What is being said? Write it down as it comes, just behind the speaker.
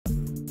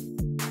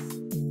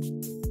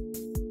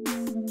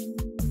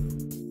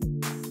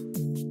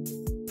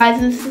Guys,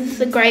 this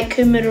is a great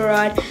Kumara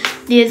ride.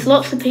 There's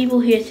lots of people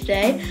here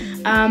today.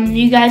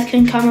 You guys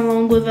can come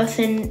along with us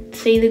and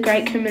see the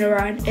Great Kumara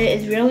ride. It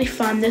is really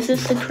fun. This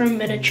is the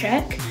Kumara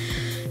track.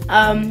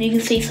 You can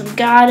see some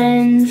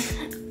gardens,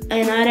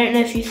 and I don't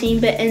know if you've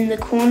seen, but in the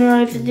corner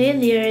over there,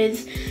 there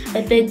is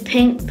a big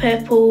pink,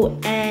 purple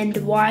and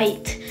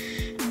white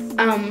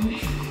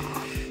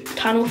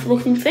tunnel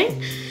looking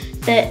thing.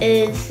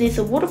 There's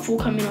a waterfall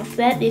coming off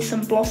that. There's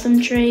some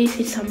blossom trees,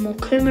 there's some more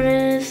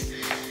kumaras.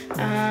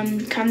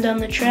 Come down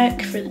the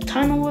track through the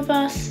tunnel with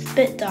us. It's a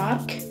bit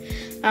dark.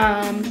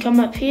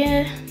 Come up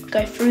here,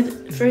 go through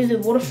the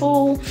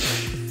waterfall.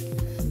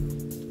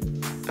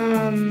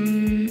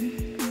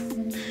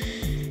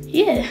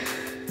 Yeah,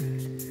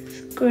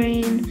 it's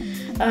green.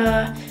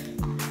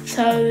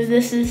 So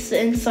this is the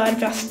inside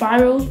of our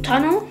spiral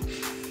tunnel.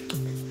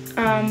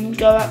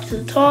 Go up to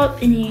the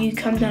top and you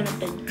come down a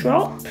big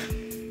drop.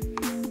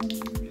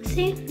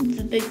 See, there's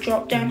a big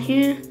drop down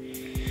here.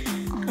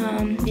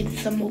 There's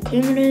some more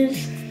kumaras,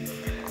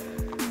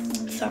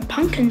 some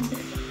pumpkins.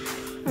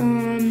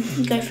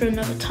 Go through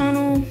another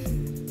tunnel.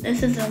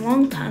 This is a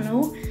long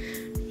tunnel.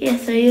 Yeah,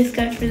 so you just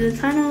go through the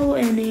tunnel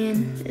and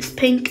then it's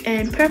pink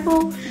and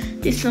purple.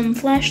 There's some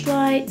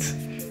flashlights.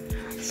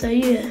 So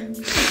yeah,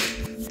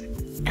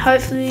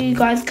 hopefully you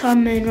guys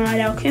come and ride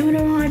our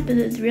Kumara ride, but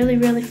it's really,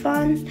 really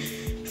fun.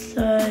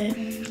 So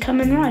come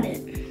and ride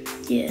it.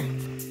 Yeah.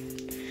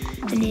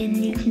 And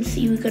then you can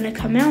see we're gonna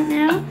come out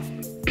now.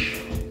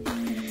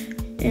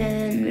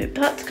 And we're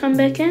about to come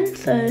back in.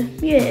 So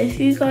yeah, if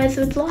you guys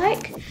would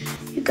like,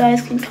 you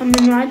guys can come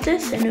and ride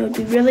this and it would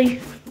be really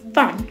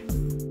fun.